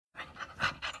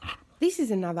This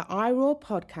is another iRaw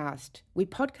podcast. We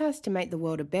podcast to make the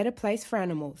world a better place for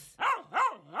animals.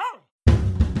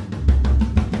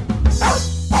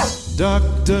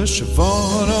 Dr.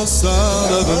 Siobhan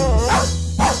O'Sullivan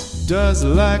does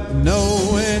like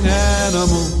knowing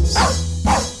animals.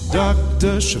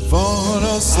 Dr. Siobhan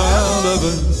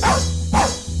O'Sullivan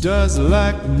does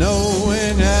like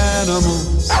knowing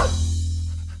animals.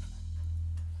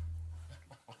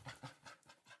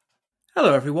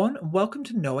 Hello everyone and welcome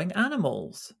to Knowing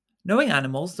Animals. Knowing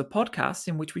Animals is a podcast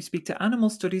in which we speak to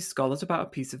animal studies scholars about a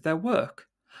piece of their work.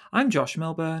 I'm Josh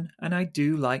Milburn and I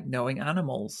do like knowing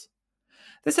animals.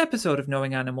 This episode of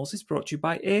Knowing Animals is brought to you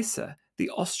by ASA, the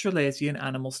Australasian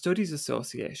Animal Studies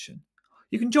Association.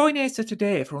 You can join ASA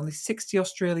today for only $60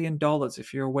 Australian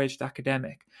if you're a waged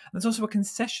academic, and there's also a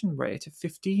concession rate of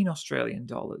 $15 Australian.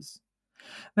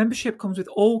 Membership comes with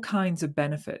all kinds of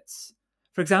benefits.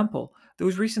 For example, there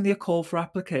was recently a call for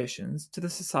applications to the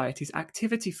Society's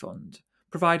Activity Fund,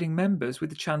 providing members with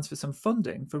the chance for some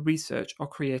funding for research or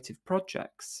creative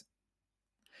projects.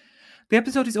 The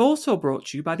episode is also brought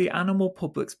to you by the Animal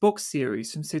Publics book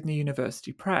series from Sydney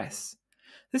University Press.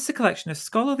 This is a collection of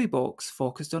scholarly books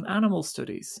focused on animal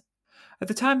studies. At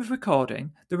the time of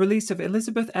recording, the release of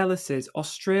Elizabeth Ellis's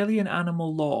Australian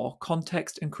Animal Law,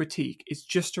 Context and Critique is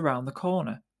just around the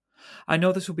corner. I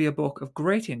know this will be a book of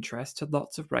great interest to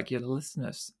lots of regular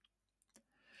listeners.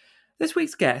 This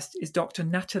week's guest is Dr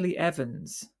Natalie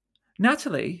Evans.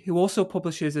 Natalie, who also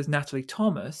publishes as Natalie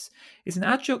Thomas, is an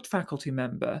adjunct faculty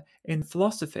member in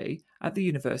philosophy at the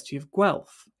University of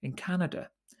Guelph in Canada.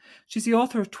 She's the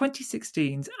author of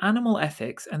 2016's Animal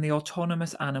Ethics and the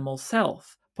Autonomous Animal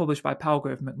Self, published by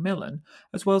Palgrave Macmillan,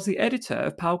 as well as the editor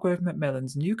of Palgrave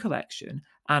Macmillan's new collection,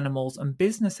 Animals and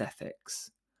Business Ethics.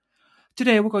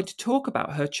 Today we're going to talk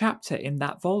about her chapter in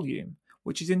that volume,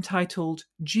 which is entitled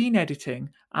Gene Editing,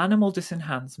 Animal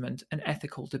Disenhancement and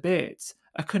Ethical Debates,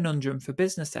 a Conundrum for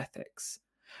Business Ethics,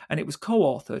 and it was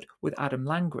co-authored with Adam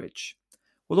Langridge.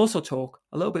 We'll also talk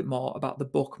a little bit more about the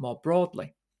book more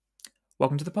broadly.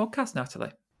 Welcome to the podcast,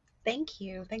 Natalie. Thank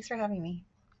you. Thanks for having me.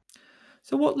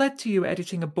 So what led to you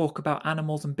editing a book about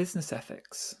animals and business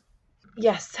ethics?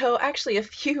 Yes, so actually a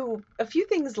few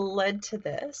things led to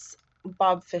this.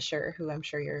 Bob Fisher, who I'm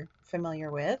sure you're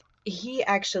familiar with, he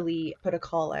actually put a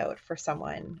call out for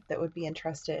someone that would be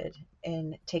interested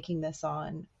in taking this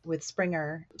on with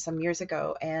Springer some years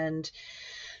ago. And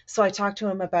so I talked to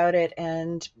him about it.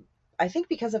 And I think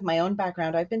because of my own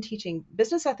background, I've been teaching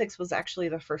business ethics was actually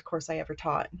the first course I ever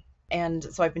taught. And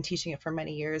so I've been teaching it for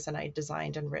many years, and I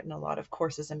designed and written a lot of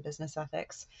courses in business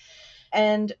ethics.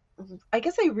 And I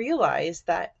guess I realized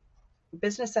that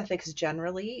business ethics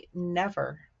generally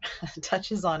never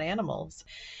touches on animals,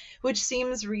 which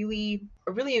seems a really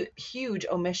huge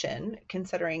omission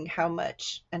considering how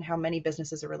much and how many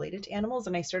businesses are related to animals.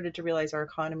 And I started to realize our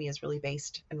economy is really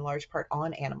based in large part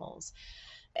on animals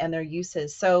and their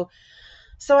uses. So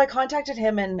I contacted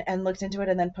him and looked into it,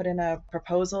 and then put in a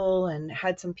proposal and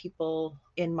had some people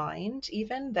in mind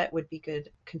even that would be good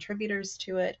contributors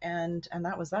to it. And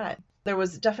that was that. There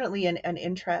was definitely an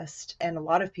interest, and a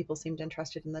lot of people seemed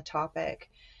interested in the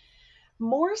topic.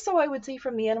 More so, I would say,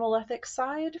 from the animal ethics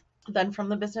side than from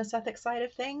the business ethics side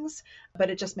of things.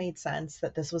 But it just made sense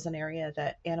that this was an area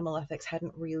that animal ethics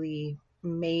hadn't really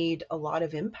made a lot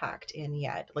of impact in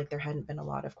yet. Like, there hadn't been a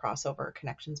lot of crossover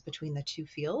connections between the two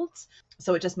fields.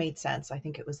 So it just made sense. I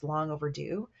think it was long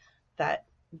overdue that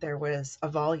there was a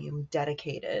volume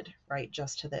dedicated, right,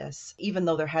 just to this, even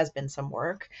though there has been some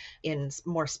work in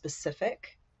more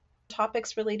specific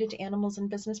topics related to animals and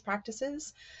business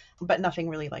practices, but nothing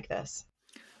really like this.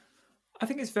 I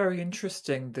think it's very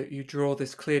interesting that you draw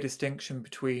this clear distinction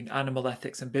between animal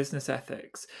ethics and business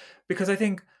ethics, because I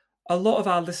think a lot of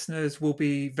our listeners will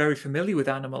be very familiar with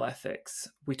animal ethics.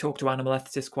 We talk to animal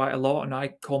ethicists quite a lot, and I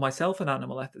call myself an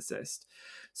animal ethicist.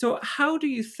 So how do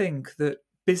you think that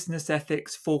business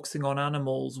ethics focusing on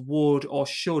animals would or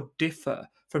should differ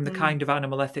from the kind of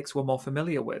animal ethics we're more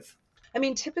familiar with? I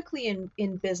mean, typically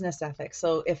in business ethics,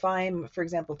 so if I'm, for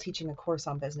example, teaching a course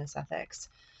on business ethics,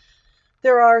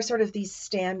 there are sort of these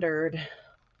standard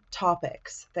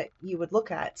topics that you would look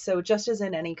at. So just as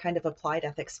in any kind of applied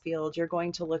ethics field, you're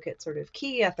going to look at sort of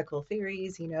key ethical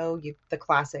theories, the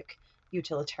classic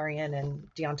utilitarian and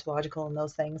deontological and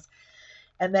those things.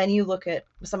 And then you look at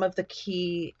some of the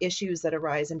key issues that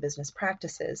arise in business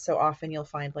practices. So often you'll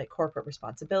find like corporate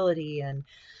responsibility and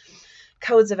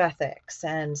codes of ethics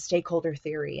and stakeholder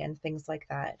theory and things like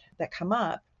that come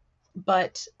up.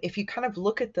 But if you kind of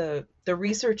look at the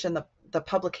research and the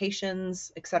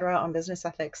publications, et cetera, on business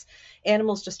ethics,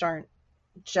 animals just aren't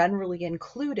generally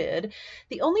included.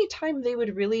 The only time they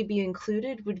would really be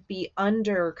included would be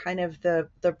under kind of the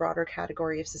broader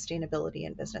category of sustainability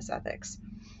and business ethics.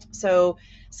 So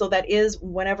that is,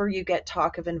 whenever you get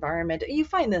talk of environment, you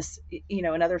find this,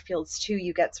 in other fields too,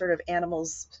 you get sort of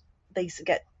animals, they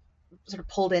get sort of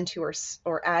pulled into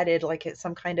or added like it's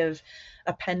some kind of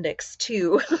appendix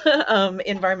to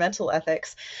environmental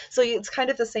ethics. So it's kind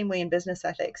of the same way in business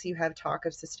ethics. You have talk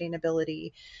of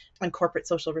sustainability and corporate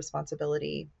social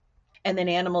responsibility, and then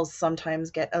animals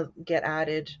sometimes get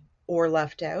added or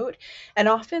left out, and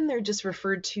often they're just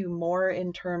referred to more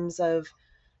in terms of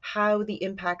how the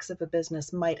impacts of a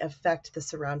business might affect the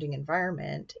surrounding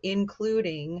environment,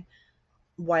 including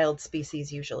wild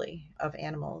species, usually, of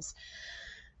animals.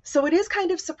 So it is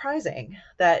kind of surprising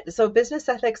that, so business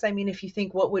ethics, I mean, if you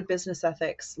think what would business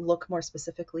ethics look more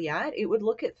specifically at, it would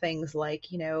look at things like,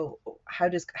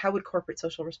 how would corporate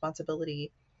social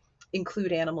responsibility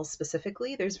include animals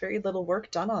specifically? There's very little work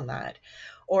done on that.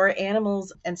 Or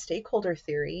animals and stakeholder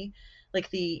theory, like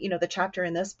the chapter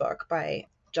in this book by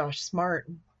Josh Smart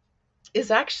is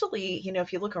actually,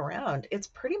 if you look around, it's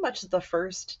pretty much the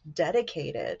first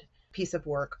dedicated piece of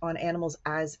work on animals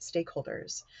as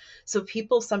stakeholders. So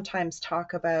people sometimes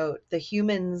talk about the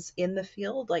humans in the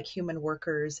field, like human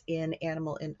workers in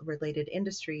animal related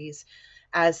industries,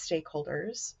 as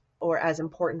stakeholders or as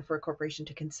important for a corporation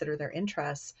to consider their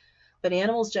interests. But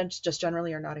animals just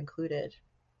generally are not included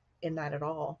in that at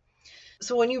all.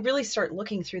 So when you really start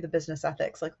looking through the business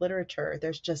ethics, like literature,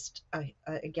 there's just,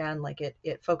 again, like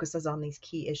it focuses on these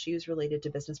key issues related to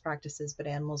business practices, but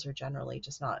animals are generally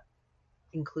just not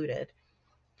included.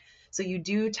 So you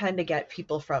do tend to get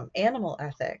people from animal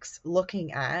ethics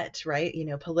looking at, right,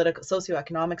 political,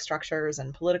 socioeconomic structures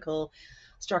and political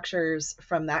structures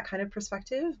from that kind of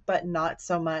perspective, but not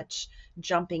so much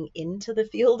jumping into the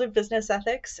field of business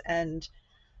ethics and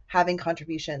having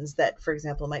contributions that, for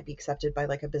example, might be accepted by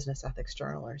like a business ethics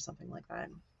journal or something like that.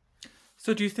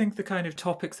 So do you think the kind of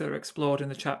topics that are explored in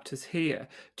the chapters here,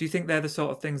 do you think they're the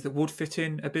sort of things that would fit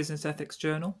in a business ethics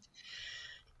journal?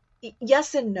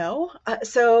 Yes and no.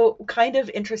 So kind of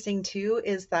interesting too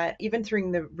is that even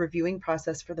through the reviewing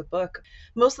process for the book,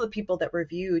 most of the people that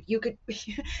reviewed, you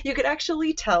could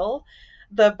actually tell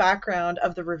the background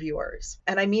of the reviewers.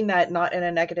 And I mean that not in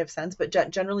a negative sense, but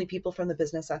generally people from the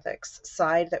business ethics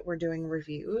side that were doing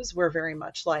reviews were very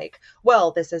much like,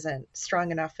 well, this isn't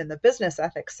strong enough in the business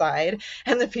ethics side.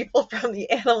 And the people from the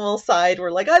animal side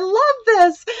were like, I love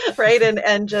this, right?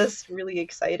 And just really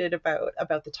excited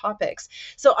about the topics.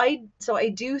 So I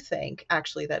do think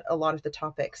actually that a lot of the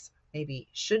topics maybe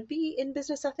should be in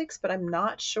business ethics, but I'm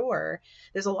not sure.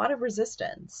 There's a lot of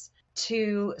resistance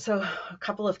so a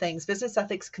couple of things. Business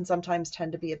ethics can sometimes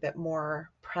tend to be a bit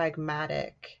more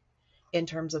pragmatic in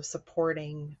terms of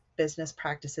supporting business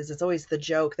practices. It's always the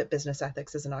joke that business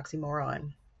ethics is an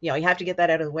oxymoron. You have to get that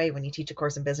out of the way when you teach a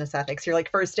course in business ethics. You're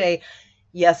like, first day,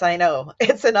 yes, I know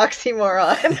it's an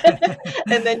oxymoron.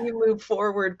 And then you move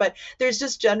forward. But there's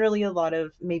just generally a lot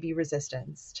of maybe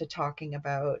resistance to talking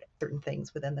about certain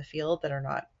things within the field that are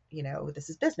not, this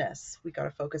is business. We got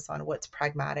to focus on what's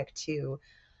pragmatic to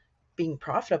being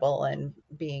profitable and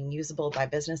being usable by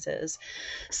businesses.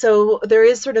 So there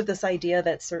is sort of this idea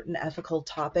that certain ethical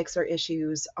topics or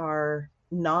issues are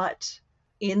not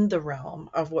in the realm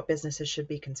of what businesses should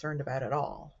be concerned about at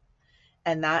all.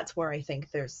 And that's where I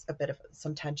think there's a bit of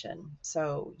some tension.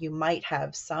 So you might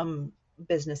have some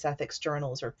business ethics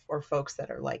journals or folks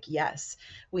that are like, yes,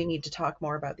 we need to talk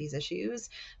more about these issues,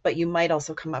 but you might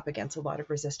also come up against a lot of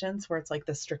resistance where it's like,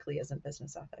 this strictly isn't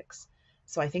business ethics.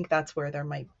 So I think that's where there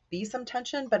might be some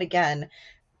tension. But again,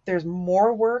 there's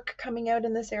more work coming out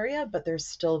in this area, but there's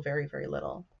still very, very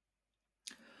little.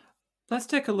 Let's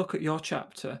take a look at your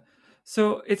chapter.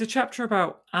 So it's a chapter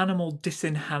about animal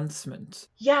disenhancement.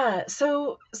 Yeah.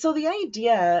 So the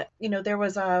idea, there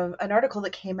was an article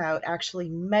that came out actually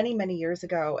many, many years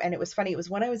ago. And it was funny. It was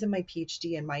when I was in my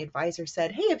PhD and my advisor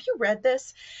said, hey, have you read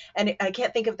this? And I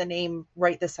can't think of the name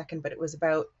right this second, but it was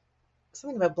about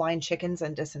something about blind chickens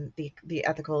and the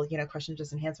ethical, question of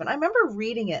disenhancement. I remember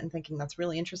reading it and thinking that's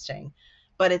really interesting,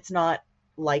 but it's not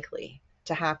likely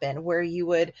to happen where you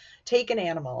would take an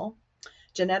animal,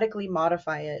 genetically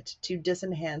modify it to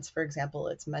disenhance, for example,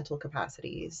 its mental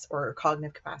capacities or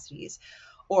cognitive capacities,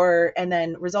 and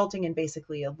then resulting in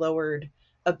basically a lowered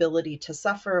ability to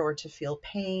suffer or to feel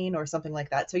pain or something like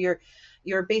that. So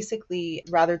you're basically,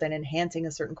 rather than enhancing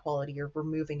a certain quality, you're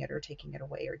removing it or taking it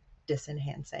away, or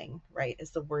disenhancing, right,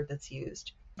 is the word that's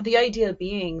used. The idea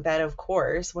being that, of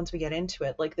course, once we get into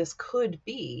it, like this could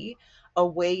be a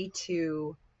way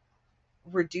to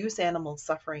reduce animal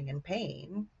suffering and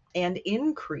pain and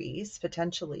increase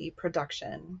potentially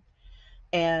production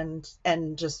and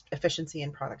just efficiency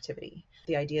and productivity.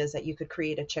 The idea is that you could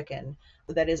create a chicken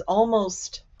that is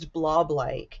almost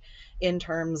blob-like in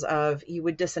terms of you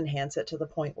would disenhance it to the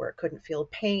point where it couldn't feel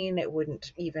pain. It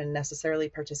wouldn't even necessarily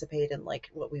participate in like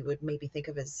what we would maybe think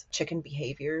of as chicken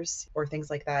behaviors or things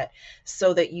like that,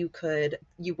 so that you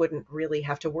wouldn't really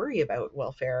have to worry about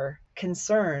welfare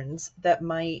concerns that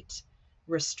might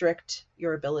restrict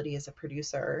your ability as a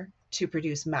producer to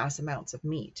produce mass amounts of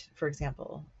meat, for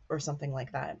example, or something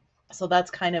like that. So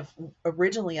that's kind of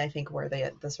originally, I think, where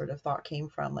the sort of thought came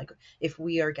from. Like, if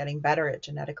we are getting better at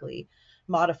genetically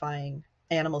modifying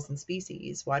animals and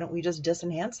species, why don't we just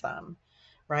disenhance them,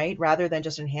 right? Rather than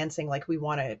just enhancing, like we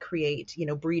want to create,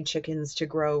 breed chickens to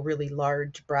grow really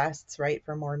large breasts, right,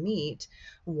 for more meat.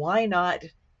 Why not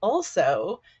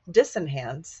also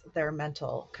disenhance their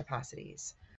mental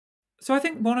capacities? So I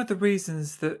think one of the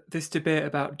reasons that this debate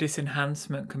about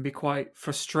disenhancement can be quite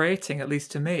frustrating, at least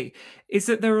to me, is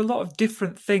that there are a lot of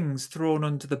different things thrown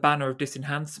under the banner of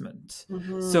disenhancement.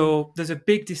 Mm-hmm. So there's a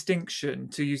big distinction,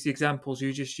 to use the examples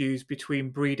you just used,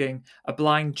 between breeding a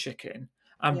blind chicken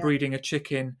and breeding a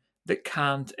chicken that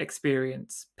can't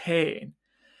experience pain.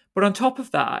 But on top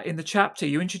of that, in the chapter,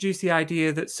 you introduce the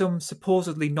idea that some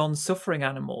supposedly non-suffering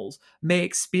animals may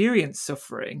experience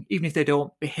suffering, even if they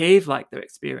don't behave like they're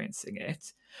experiencing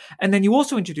it. And then you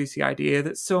also introduce the idea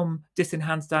that some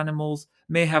disenhanced animals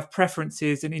may have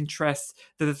preferences and interests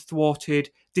that are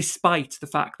thwarted despite the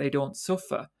fact they don't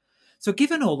suffer. So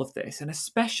given all of this, and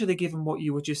especially given what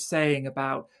you were just saying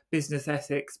about business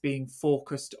ethics being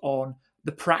focused on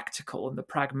the practical and the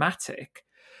pragmatic,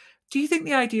 do you think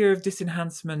the idea of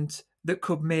disenhancement that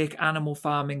could make animal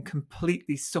farming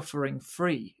completely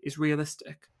suffering-free is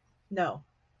realistic? No,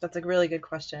 that's a really good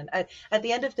question. At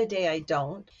the end of the day, I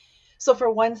don't. So for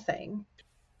one thing,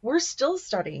 we're still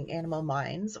studying animal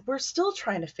minds. We're still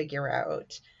trying to figure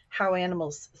out how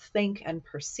animals think and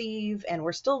perceive, and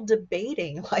we're still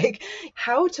debating like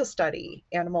how to study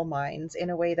animal minds in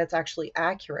a way that's actually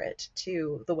accurate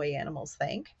to the way animals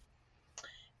think.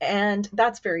 And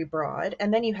that's very broad.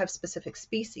 And then you have specific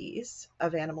species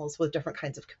of animals with different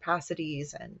kinds of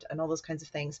capacities and all those kinds of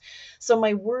things. So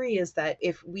my worry is that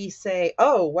if we say,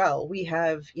 oh, well, we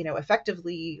have,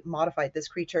 effectively modified this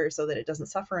creature so that it doesn't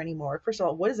suffer anymore. First of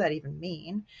all, what does that even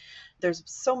mean? There's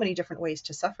so many different ways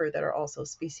to suffer that are also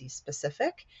species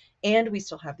specific. And we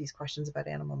still have these questions about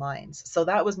animal minds. So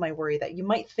that was my worry, that you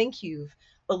might think you've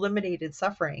eliminated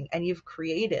suffering and you've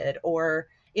created or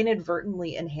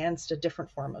inadvertently enhanced a different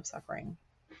form of suffering.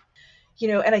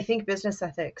 And I think business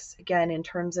ethics, again, in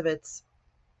terms of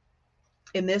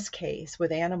in this case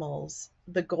with animals,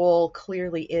 the goal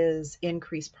clearly is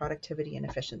increased productivity and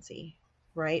efficiency,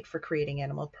 right, for creating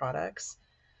animal products.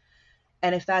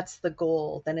 And if that's the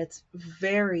goal, then it's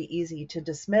very easy to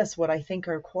dismiss what I think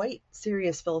are quite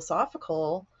serious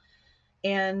philosophical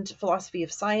and philosophy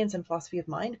of science and philosophy of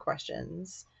mind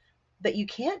questions that you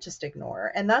can't just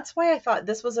ignore. And that's why I thought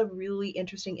this was a really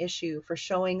interesting issue for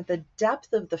showing the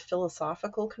depth of the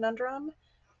philosophical conundrum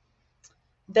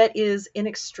that is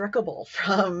inextricable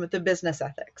from the business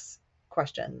ethics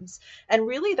questions. And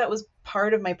really that was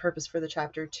part of my purpose for the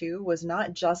chapter too, was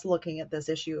not just looking at this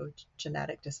issue of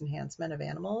genetic disenhancement of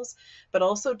animals, but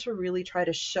also to really try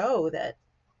to show that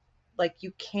like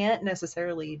you can't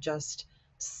necessarily just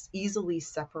easily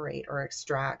separate or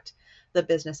extract the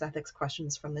business ethics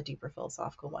questions from the deeper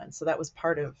philosophical ones. So that was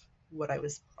part of what I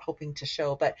was hoping to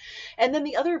show. And then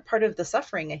the other part of the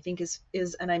suffering, I think,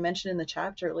 is, and I mentioned in the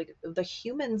chapter, like the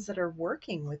humans that are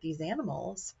working with these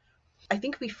animals, I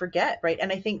think we forget, right?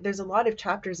 And I think there's a lot of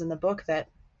chapters in the book that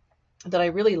I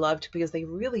really loved because they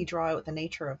really draw out the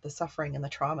nature of the suffering and the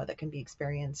trauma that can be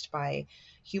experienced by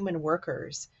human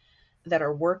workers that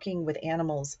are working with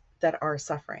animals that are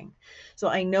suffering. So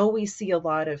I know we see a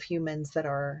lot of humans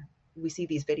we see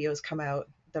these videos come out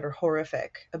that are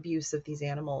horrific abuse of these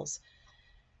animals.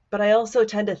 But I also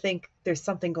tend to think there's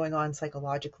something going on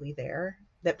psychologically there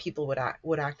that people would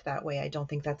act that way. I don't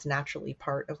think that's naturally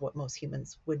part of what most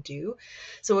humans would do.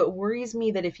 So it worries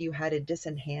me that if you had a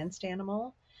disenhanced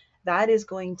animal, that is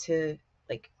going to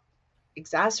like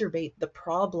exacerbate the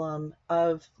problem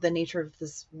of the nature of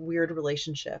this weird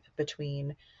relationship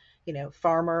between,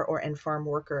 farmer and farm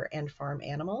worker and farm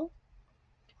animal,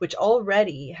 which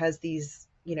already has these,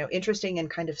 interesting and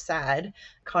kind of sad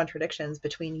contradictions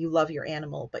between you love your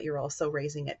animal, but you're also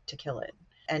raising it to kill it.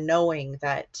 And knowing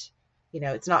that,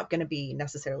 it's not going to be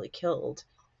necessarily killed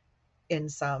in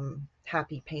some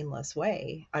happy, painless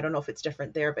way. I don't know if it's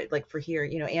different there, but like for here,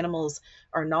 animals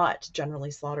are not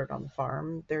generally slaughtered on the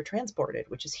farm. They're transported,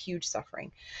 which is huge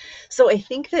suffering. So I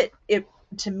think that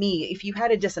to me, if you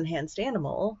had a disenhanced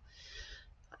animal,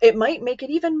 it might make it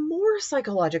even more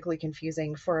psychologically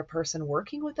confusing for a person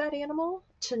working with that animal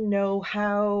to know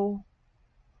how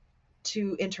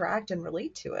to interact and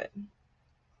relate to it.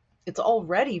 It's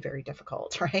already very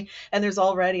difficult, right? And there's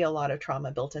already a lot of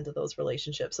trauma built into those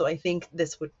relationships. So I think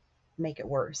this would make it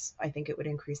worse. I think it would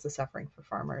increase the suffering for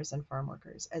farmers and farm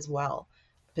workers as well,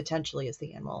 potentially, as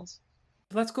the animals.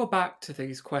 Let's go back to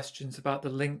these questions about the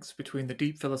links between the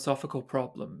deep philosophical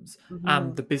problems Mm-hmm.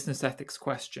 and the business ethics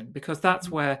question, because that's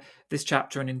where this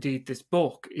chapter and indeed this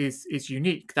book is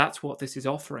unique. That's what this is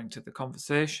offering to the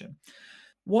conversation.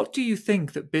 What do you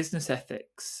think that business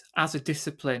ethics as a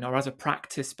discipline or as a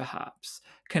practice perhaps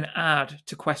can add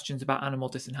to questions about animal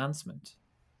disenhancement?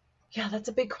 Yeah, that's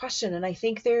a big question. And I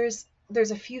think there's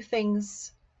a few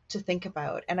things to think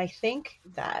about. And I think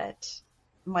that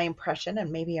my impression,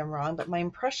 and maybe I'm wrong, but my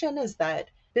impression is that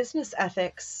business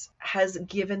ethics has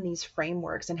given these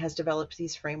frameworks and has developed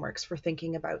these frameworks for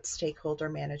thinking about stakeholder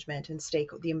management and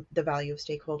the value of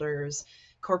stakeholders.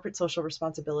 Corporate social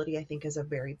responsibility, I think, is a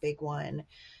very big one.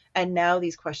 And now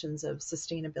these questions of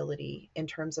sustainability in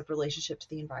terms of relationship to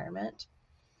the environment.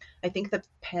 I think the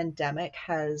pandemic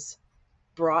has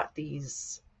brought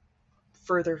these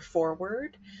further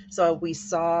forward. So we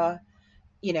saw,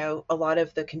 a lot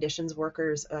of the conditions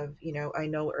workers of, I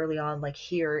know early on, like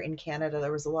here in Canada,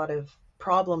 there was a lot of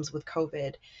problems with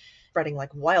COVID spreading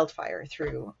like wildfire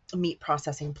through meat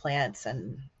processing plants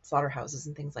and slaughterhouses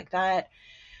and things like that,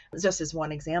 just as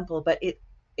one example. But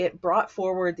it brought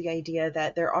forward the idea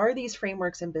that there are these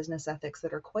frameworks in business ethics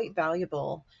that are quite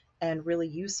valuable and really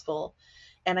useful.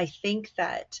 And I think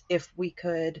that if we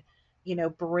could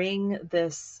bring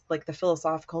this, like the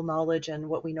philosophical knowledge and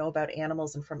what we know about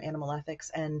animals and from animal ethics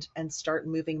and start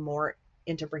moving more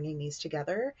into bringing these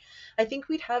together, I think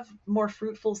we'd have more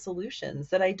fruitful solutions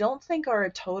that I don't think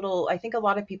are I think a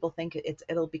lot of people think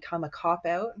it'll become a cop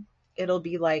out. It'll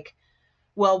be like,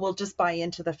 well, we'll just buy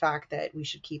into the fact that we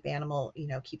should keep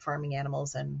farming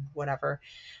animals and whatever.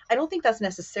 I don't think that's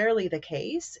necessarily the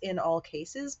case in all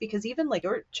cases, because even like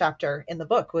your chapter in the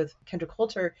book with Kendra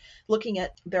Coulter, looking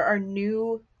at, there are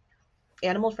new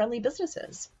animal friendly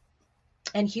businesses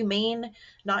and humane,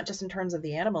 not just in terms of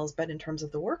the animals, but in terms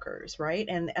of the workers, right?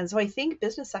 And so I think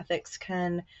business ethics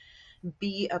can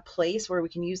be a place where we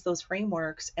can use those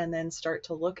frameworks and then start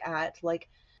to look at, like,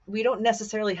 we don't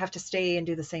necessarily have to stay and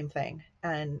do the same thing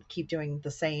and keep doing the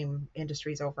same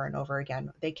industries over and over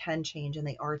again. They can change, and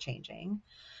they are changing.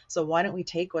 So why don't we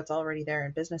take what's already there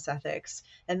in business ethics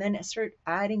and then start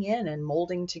adding in and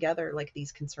molding together like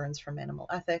these concerns from animal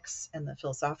ethics and the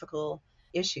philosophical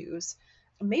issues?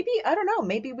 Maybe, I don't know,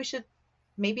 maybe we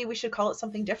should call it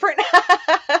something different.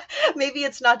 Maybe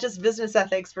it's not just business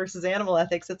ethics versus animal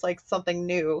ethics. It's like something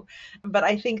new. But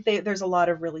I think there's a lot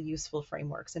of really useful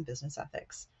frameworks in business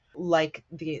ethics, like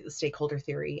the stakeholder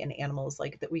theory and animals,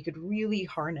 like that we could really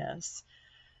harness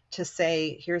to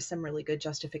say, here's some really good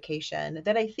justification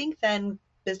that I think then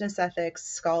business ethics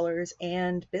scholars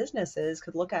and businesses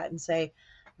could look at and say,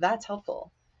 that's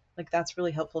helpful. Like, that's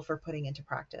really helpful for putting into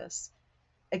practice.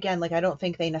 Again, like, I don't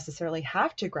think they necessarily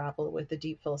have to grapple with the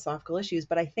deep philosophical issues,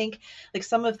 but I think like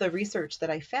some of the research that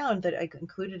I found that I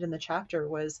included in the chapter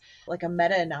was like a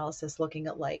meta-analysis looking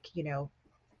at, like,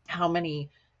 how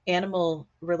many animal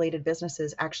related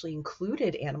businesses actually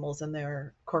included animals in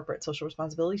their corporate social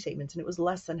responsibility statements. And it was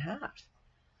less than half.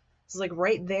 So like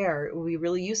right there, it would be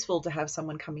really useful to have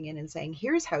someone coming in and saying,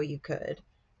 here's how you could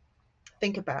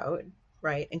think about,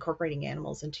 right, incorporating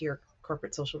animals into your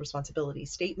corporate social responsibility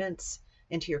statements,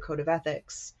 into your code of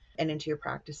ethics, and into your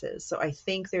practices. So I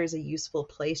think there's a useful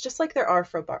place, just like there are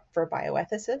for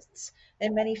bioethicists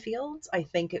in many fields. I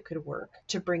think it could work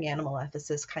to bring animal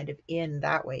ethicists kind of in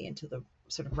that way into the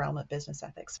sort of realm of business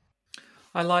ethics.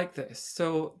 I like this.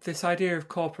 So this idea of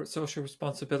corporate social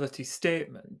responsibility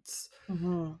statements,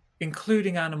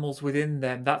 including animals within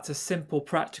them, that's a simple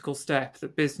practical step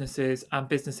that businesses and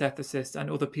business ethicists and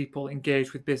other people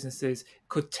engaged with businesses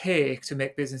could take to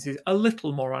make businesses a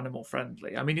little more animal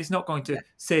friendly. I mean, it's not going to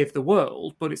save the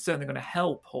world, but it's certainly going to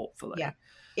help, hopefully. Yeah,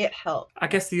 it helps. I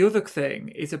guess the other thing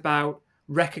is about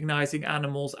recognizing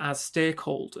animals as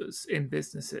stakeholders in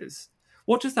businesses.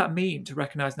 What does that mean, to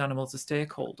recognize an animal as a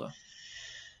stakeholder?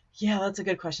 Yeah, that's a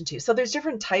good question too. So there's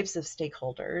different types of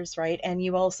stakeholders, right? And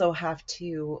you also have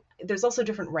to, there's also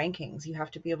different rankings. You have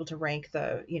to be able to rank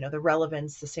the, the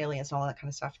relevance, the salience, and all that kind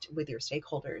of stuff with your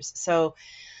stakeholders. So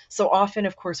So often,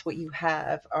 of course, what you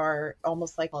have are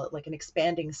almost like an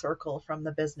expanding circle from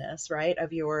the business, right?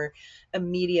 Of your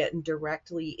immediate and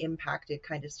directly impacted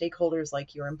kind of stakeholders,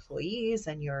 like your employees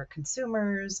and your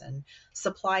consumers and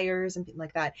suppliers and things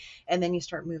like that. And then you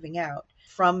start moving out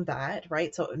from that,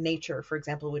 right? So nature, for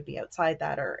example, would be outside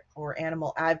that, or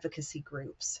animal advocacy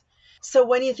groups. So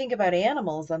when you think about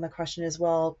animals, then the question is,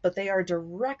 well, but they are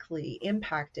directly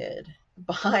impacted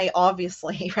by,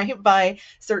 obviously, right, by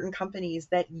certain companies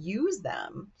that use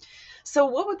them. So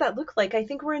what would that look like? I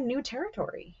think we're in new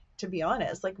territory, to be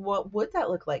honest. Like, what would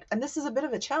that look like? And this is a bit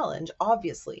of a challenge,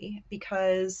 obviously,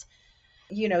 because,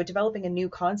 developing a new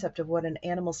concept of what an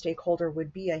animal stakeholder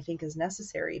would be, I think is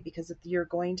necessary, because you're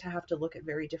going to have to look at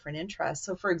very different interests.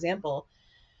 So for example,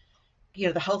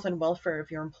 the health and welfare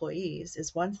of your employees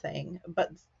is one thing,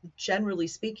 but generally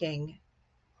speaking,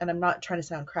 and I'm not trying to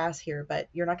sound crass here, but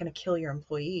you're not going to kill your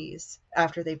employees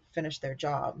after they've finished their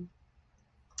job.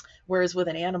 Whereas with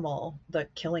an animal, the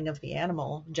killing of the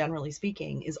animal, generally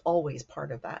speaking, is always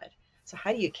part of that. So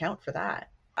how do you account for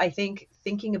that? I think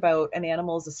thinking about an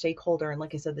animal as a stakeholder, and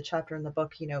like I said, the chapter in the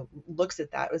book, looks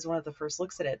at that. It was one of the first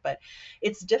looks at it, but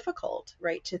it's difficult,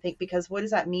 right, to think, because what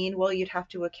does that mean? Well, you'd have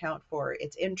to account for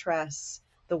its interests,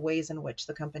 the ways in which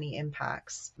the company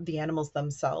impacts the animals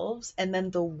themselves, and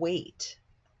then the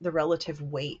relative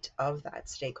weight of that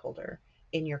stakeholder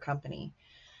in your company.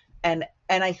 And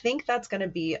I think that's going to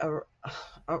be a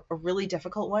really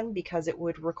difficult one, because it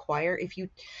would require,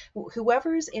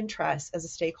 whoever's interests as a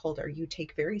stakeholder you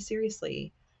take very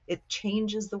seriously, it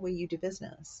changes the way you do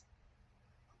business.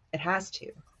 It has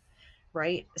to,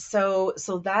 right? So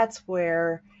that's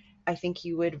where I think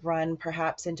you would run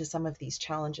perhaps into some of these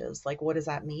challenges. Like, what does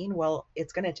that mean? Well,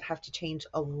 it's going to have to change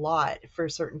a lot for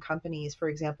certain companies. For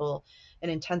example, an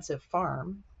intensive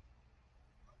farm,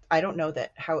 I don't know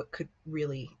how it could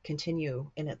really continue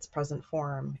in its present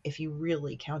form if you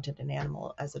really counted an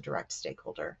animal as a direct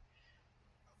stakeholder.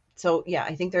 So yeah,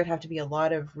 I think there'd have to be a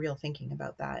lot of real thinking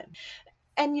about that.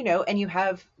 And you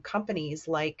have companies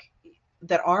like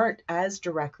that aren't as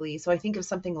directly. So I think of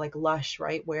something like Lush,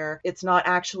 right, where it's not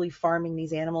actually farming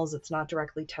these animals, it's not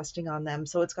directly testing on them.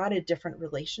 So it's got a different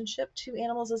relationship to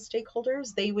animals as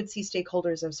stakeholders. They would see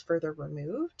stakeholders as further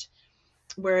removed.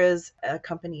 Whereas a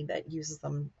company that uses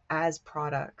them as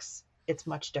products, it's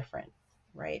much different,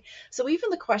 right? So even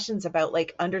the questions about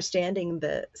like understanding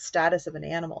the status of an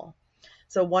animal.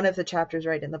 So one of the chapters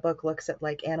right in the book looks at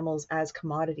like animals as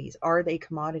commodities. Are they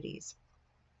commodities?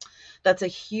 That's a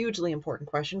hugely important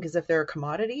question, because if they're a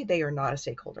commodity, they are not a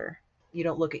stakeholder. You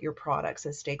don't look at your products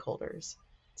as stakeholders.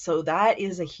 So that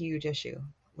is a huge issue,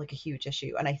 like a huge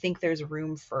issue. And I think there's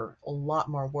room for a lot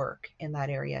more work in that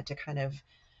area to kind of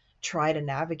try to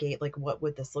navigate, like, what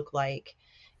would this look like?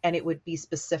 And it would be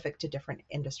specific to different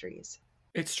industries.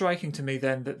 It's striking to me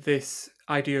then that this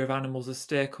idea of animals as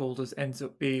stakeholders ends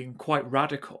up being quite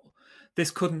radical.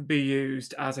 This couldn't be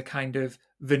used as a kind of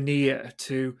veneer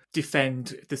to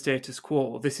defend the status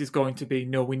quo. This is going to be,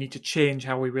 no, we need to change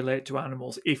how we relate to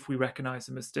animals if we recognise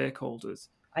them as stakeholders.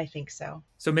 I think so.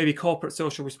 So maybe corporate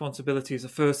social responsibility is a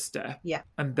first step, yeah,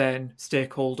 and then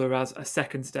stakeholder as a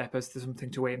second step, as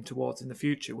something to aim towards in the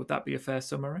future. Would that be a fair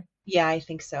summary? Yeah, I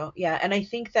think so. Yeah, and I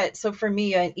think that, so for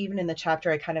me, even in the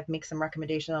chapter, I kind of make some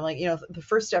recommendations. I'm like, the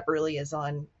first step really is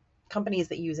on companies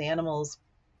that use animals.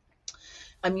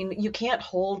 I mean, you can't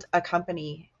hold a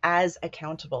company as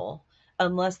accountable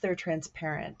unless they're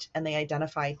transparent and they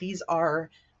identify these are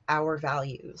our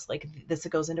values, like this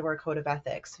goes into our code of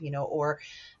ethics, or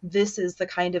this is the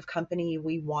kind of company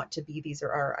we want to be. These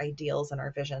are our ideals and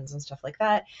our visions and stuff like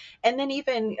that. And then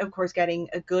even, of course, getting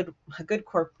a good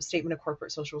statement of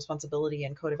corporate social responsibility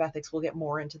and code of ethics will get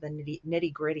more into the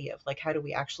nitty gritty of like, how do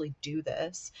we actually do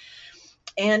this?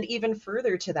 And even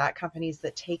further to that, companies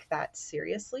that take that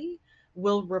seriously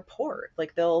will report,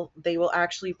 like they will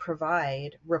actually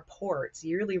provide reports,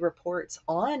 yearly reports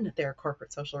on their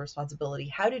corporate social responsibility.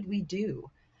 How did we do?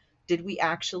 Did we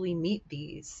actually meet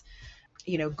these,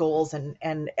 goals?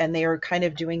 And they are kind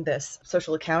of doing this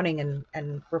social accounting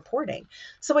and reporting.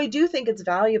 So I do think it's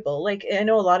valuable. Like, I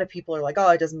know a lot of people are like, oh,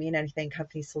 it doesn't mean anything.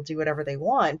 Companies still do whatever they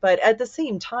want. But at the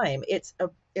same time, it's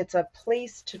a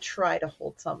place to try to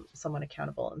hold someone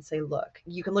accountable and say, look,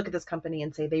 you can look at this company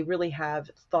and say they really have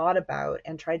thought about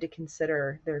and tried to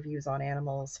consider their views on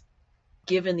animals,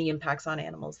 given the impacts on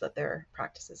animals that their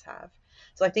practices have.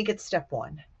 So I think it's step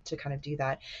one to kind of do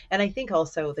that. And I think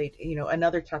also they,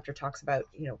 another chapter talks about,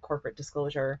 corporate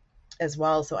disclosure as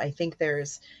well. So I think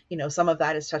there's, some of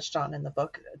that is touched on in the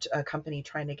book, a company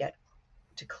trying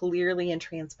to to clearly and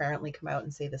transparently come out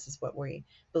and say, this is what we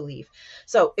believe.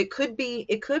 So it could be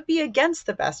against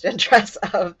the best interests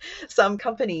of some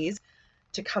companies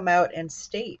to come out and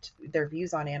state their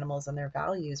views on animals and their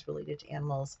values related to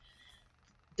animals,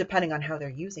 depending on how they're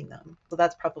using them. So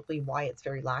that's probably why it's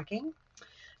very lacking.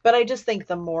 But I just think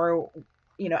the more,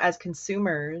 as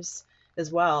consumers as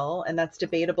well, and that's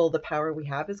debatable, the power we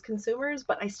have as consumers,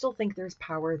 but I still think there's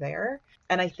power there.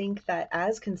 And I think that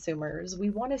as consumers, we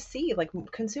want to see, like,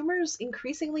 consumers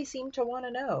increasingly seem to want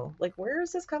to know, like, where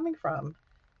is this coming from?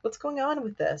 What's going on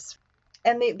with this?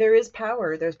 And there is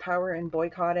power. There's power in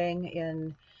boycotting,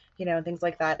 in, things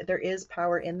like that. There is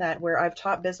power in that, where I've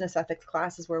taught business ethics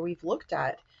classes where we've looked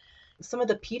at some of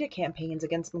the PETA campaigns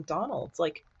against McDonald's,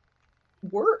 like,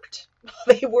 worked.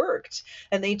 They worked,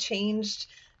 and they changed.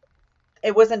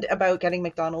 It wasn't about getting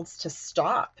McDonald's to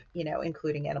stop,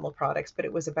 including animal products, but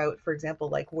it was about, for example,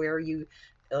 like, are you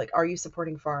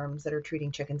supporting farms that are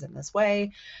treating chickens in this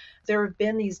way? There have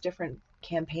been these different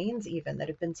campaigns even that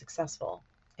have been successful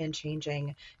in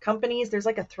changing companies. There's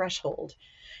like a threshold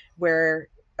where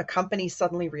a company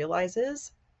suddenly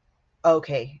realizes,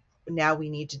 okay, now we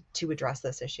need to address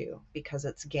this issue because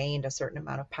it's gained a certain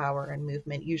amount of power and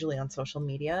movement, usually on social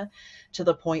media, to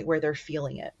the point where they're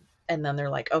feeling it. And then they're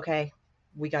like, okay,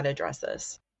 we got to address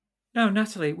this. Now,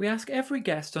 Natalie, we ask every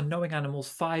guest on Knowing Animals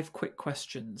 5 quick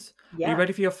questions. Yeah. Are you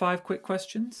ready for your 5 quick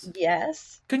questions?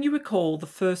 Yes. Can you recall the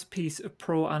first piece of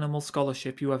pro-animal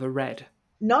scholarship you ever read?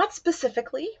 Not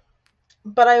specifically,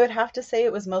 but I would have to say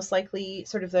it was most likely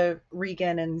sort of the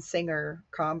Regan and Singer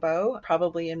combo,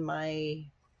 probably in my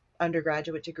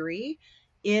undergraduate degree,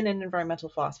 in an environmental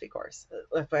philosophy course.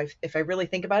 If I really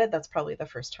think about it, that's probably the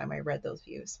first time I read those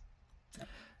views.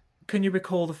 Can you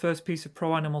recall the first piece of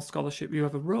pro-animal scholarship you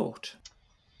ever wrote?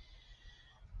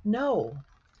 No.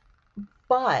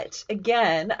 But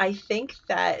again, I think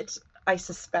that I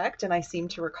suspect, and I seem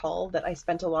to recall, that I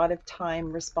spent a lot of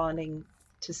time responding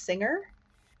to Singer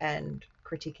and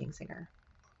critiquing Singer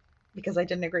because I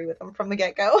didn't agree with them from the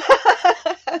get-go.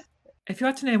 If you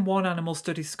had to name one animal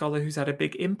studies scholar who's had a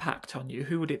big impact on you,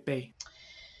 who would it be?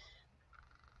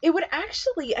 It would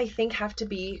actually, I think, have to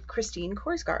be Christine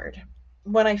Korsgaard.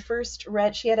 When I first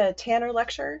read, she had a Tanner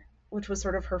lecture, which was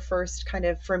sort of her first kind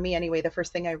of, for me anyway, the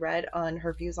first thing I read on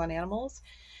her views on animals.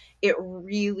 It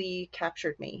really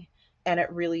captured me, and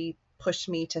it really pushed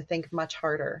me to think much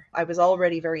harder. I was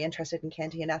already very interested in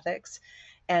Kantian ethics,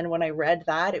 and when I read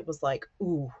that, it was like,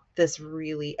 ooh, this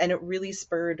really, and it really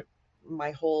spurred my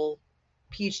whole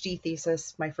PhD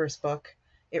thesis, my first book.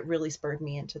 It really spurred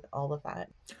me into all of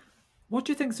that. What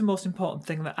do you think is the most important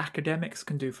thing that academics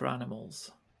can do for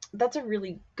animals? That's a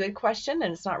really good question,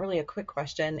 and it's not really a quick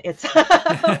question.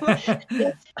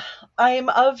 I'm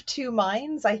of two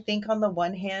minds. I think on the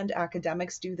one hand,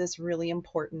 academics do this really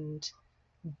important,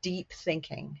 deep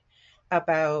thinking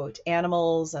about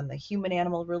animals and the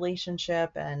human-animal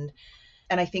relationship, and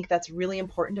I think that's really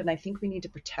important, and I think we need to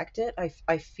protect it.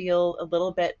 I feel a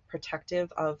little bit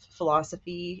protective of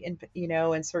philosophy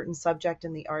and certain subject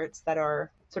in the arts that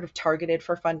are sort of targeted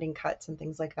for funding cuts and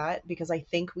things like that, because I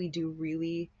think we do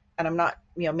really, and I'm not,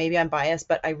 maybe I'm biased,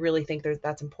 but I really think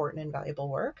that's important and valuable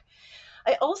work.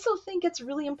 I also think it's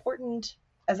really important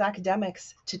as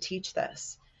academics to teach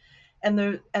this. And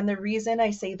the reason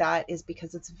I say that is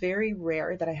because it's very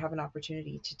rare that I have an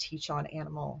opportunity to teach on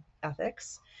animal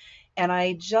ethics. And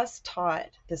I just taught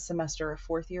this semester a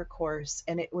 4th-year course,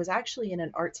 and it was actually in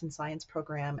an arts and science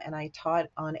program, and I taught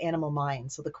on animal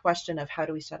minds. So the question of how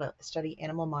do we study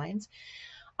animal minds.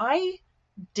 I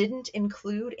didn't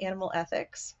include animal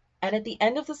ethics. And at the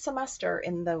end of the semester,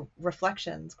 in the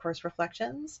course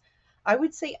reflections, I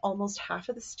would say almost half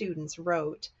of the students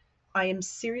wrote, I am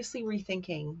seriously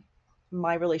rethinking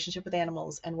my relationship with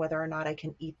animals and whether or not I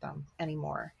can eat them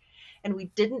anymore. And we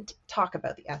didn't talk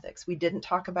about the ethics. We didn't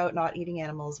talk about not eating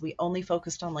animals. We only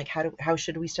focused on how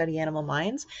should we study animal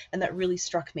minds? And that really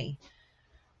struck me.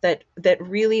 That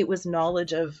really it was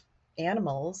knowledge of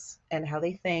animals and how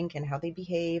they think and how they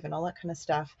behave and all that kind of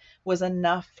stuff was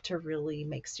enough to really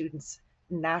make students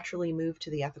naturally move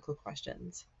to the ethical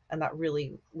questions. And that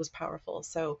really was powerful.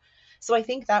 So I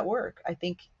think that work, I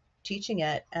think teaching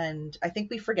it, and I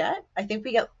think we forget. I think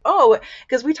we get,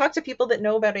 because we talk to people that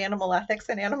know about animal ethics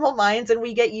and animal minds, and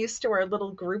we get used to our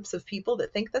little groups of people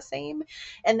that think the same.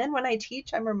 And then when I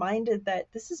teach, I'm reminded that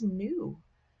this is new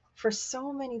for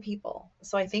so many people.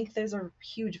 So I think there's a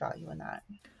huge value in that.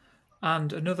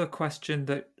 And another question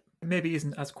that maybe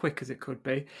isn't as quick as it could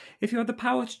be. If you had the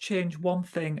power to change one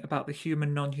thing about the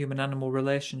human-non-human animal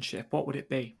relationship, what would it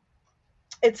be?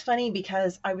 It's funny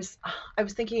because I was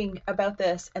thinking about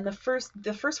this, and the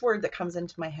first word that comes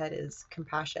into my head is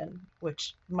compassion,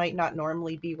 which might not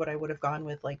normally be what I would have gone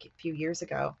with like a few years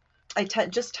ago. I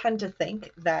just tend to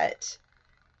think that,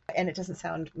 and it doesn't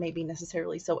sound maybe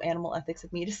necessarily so animal ethics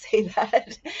of me to say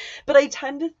that, but I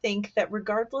tend to think that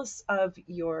regardless of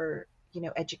your,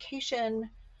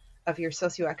 education, of your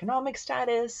socioeconomic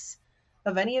status,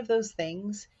 of any of those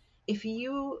things, if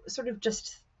you sort of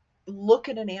just look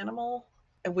at an animal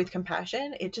with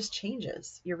compassion, it just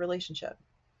changes your relationship.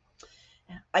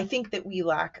 I think that we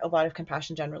lack a lot of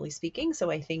compassion, generally speaking. So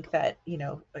I think that,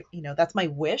 that's my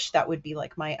wish. That would be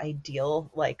like my ideal,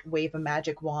 like wave a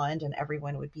magic wand and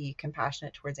everyone would be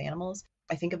compassionate towards animals.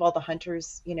 I think of all the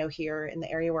hunters, here in the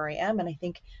area where I am. And I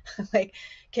think like,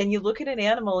 can you look at an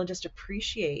animal and just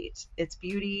appreciate its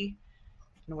beauty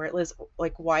and where it lives?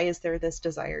 Like, why is there this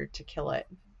desire to kill it?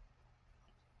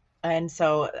 And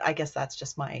so I guess that's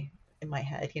just in my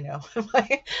head,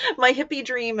 my hippie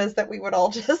dream is that we would all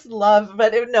just love,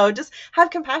 but no, just have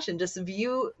compassion, just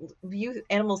view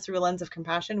animals through a lens of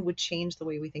compassion would change the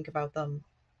way we think about them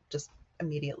just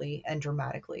immediately and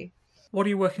dramatically. What are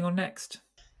you working on next?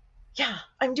 Yeah,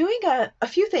 I'm doing a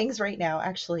few things right now,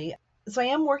 actually. So I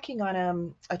am working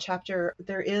on a chapter.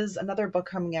 There is another book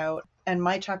coming out, and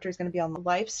my chapter is going to be on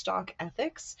livestock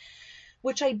ethics,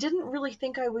 which I didn't really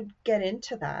think I would get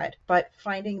into that, but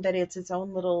finding that it's its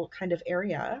own little kind of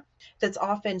area that's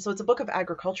often, so it's a book of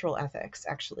agricultural ethics,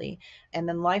 actually, and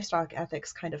then livestock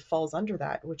ethics kind of falls under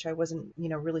that, which I wasn't,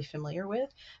 really familiar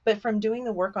with. But from doing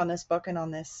the work on this book and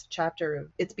on this chapter,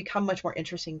 it's become much more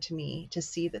interesting to me to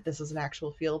see that this is an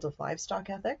actual field of livestock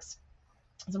ethics.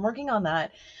 So I'm working on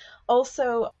that.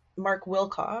 Also, Mark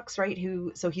Wilcox, right,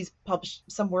 he's published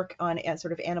some work on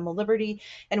sort of animal liberty,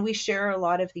 and we share a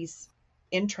lot of these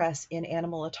interests in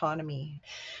animal autonomy.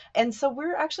 And so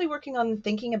we're actually working on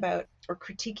thinking about or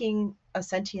critiquing a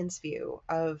sentience view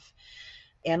of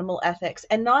animal ethics,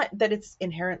 and not that it's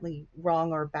inherently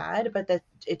wrong or bad, but that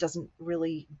it doesn't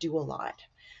really do a lot.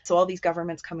 So all these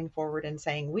governments coming forward and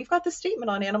saying, we've got the statement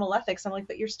on animal ethics. I'm like,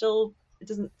 but it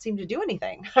doesn't seem to do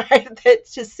anything, right? That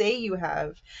to say you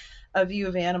have a view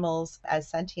of animals as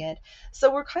sentient.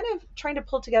 So we're kind of trying to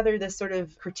pull together this sort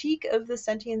of critique of the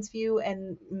sentience view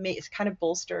and kind of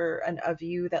bolster a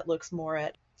view that looks more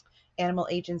at animal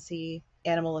agency,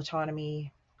 animal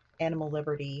autonomy, animal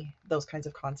liberty, those kinds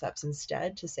of concepts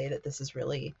instead, to say that this is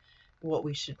really what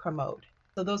we should promote.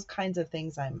 So those kinds of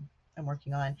things I'm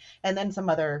working on. And then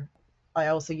I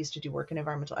also used to do work in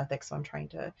environmental ethics, so I'm trying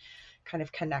to kind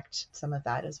of connect some of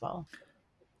that as well.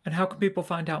 And how can people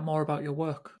find out more about your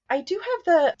work? I do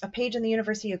have a page in the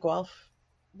University of Guelph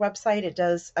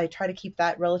website. I try to keep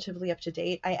that relatively up to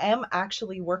date. I am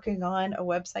actually working on a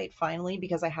website finally,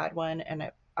 because I had one and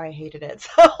I hated it.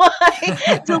 So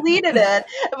I deleted it.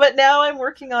 But now I'm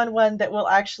working on one that will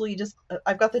actually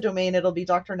I've got the domain. It'll be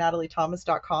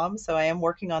drnataliethomas.com. So I am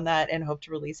working on that and hope to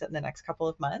release it in the next couple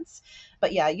of months.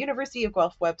 But yeah, University of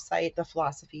Guelph website, the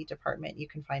philosophy department, you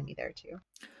can find me there too.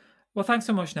 Well, thanks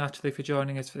so much, Natalie, for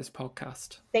joining us for this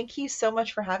podcast. Thank you so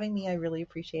much for having me. I really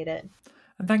appreciate it.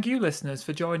 And thank you, listeners,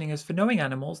 for joining us for Knowing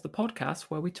Animals, the podcast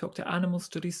where we talk to animal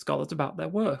studies scholars about their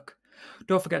work.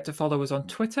 Don't forget to follow us on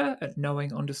Twitter at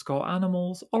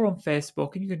knowing_animals, or on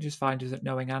Facebook, and you can just find us at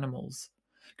Knowing Animals.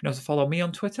 You can also follow me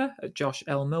on Twitter at Josh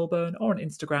L. Milburn, or on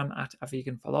Instagram at A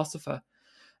Vegan Philosopher.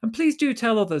 And please do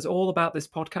tell others all about this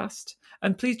podcast,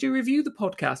 and please do review the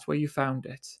podcast where you found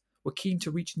it. We're keen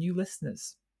to reach new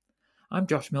listeners. I'm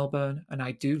Josh Milburn, and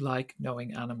I do like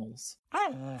knowing animals.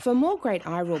 For more great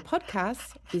iRaw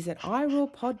podcasts, visit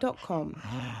irawpod.com.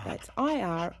 That's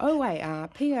IROARPOD.com.